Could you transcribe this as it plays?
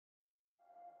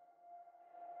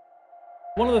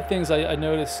One of the things I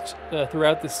noticed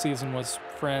throughout this season was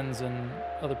friends and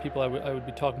other people I would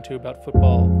be talking to about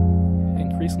football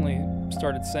increasingly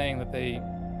started saying that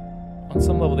on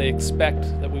some level, they expect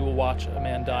that we will watch a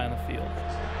man die on the field.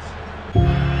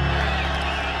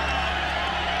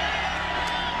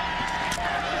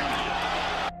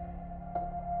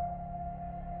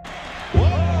 Whoa!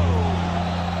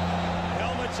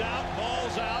 Helmets out,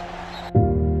 balls out.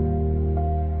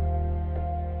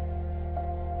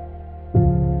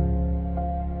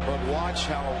 But watch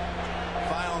how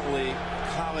violently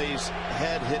Colley's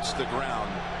head hits the ground.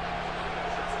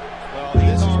 Well,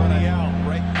 this is what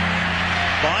right.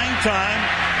 Buying time,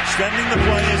 extending the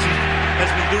play as he has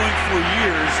been doing for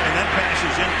years, and that pass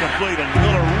is incomplete, and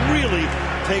Miller really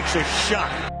takes a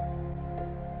shot.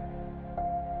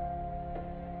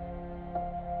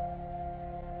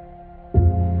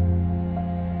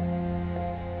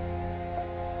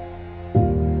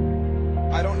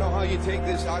 I don't know how you take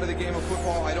this out of the game of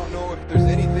football. I don't know if there's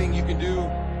anything you can do.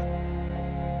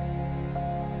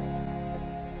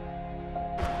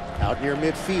 Out near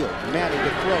midfield, Matty to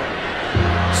throw.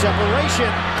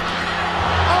 Separation.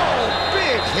 Oh,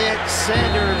 big hit.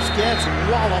 Sanders gets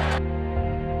walloped.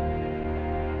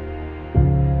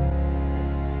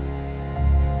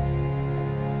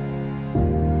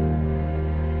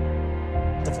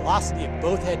 The velocity of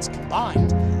both heads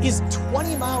combined is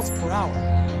 20 miles per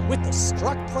hour, with the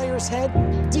struck player's head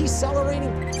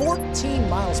decelerating 14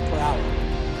 miles per hour,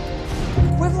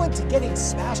 equivalent to getting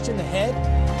smashed in the head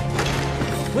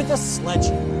with a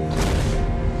sledgehammer.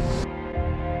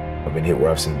 I've been hit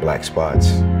where I've seen black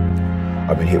spots.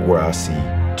 I've been hit where I see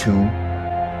two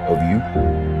of you.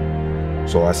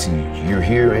 So I see you're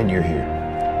here and you're here.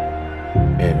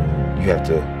 And I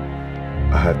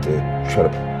have to try to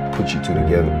put you two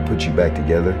together, put you back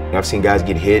together. I've seen guys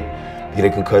get hit, get a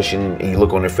concussion, and you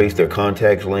look on their face, their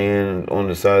contacts laying on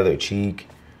the side of their cheek,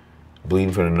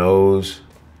 bleeding from the nose,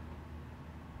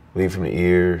 bleeding from the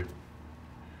ear.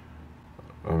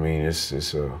 I mean, it's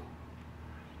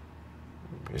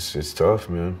tough,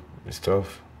 man. It's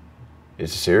tough.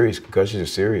 It's serious. Concussions are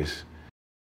serious.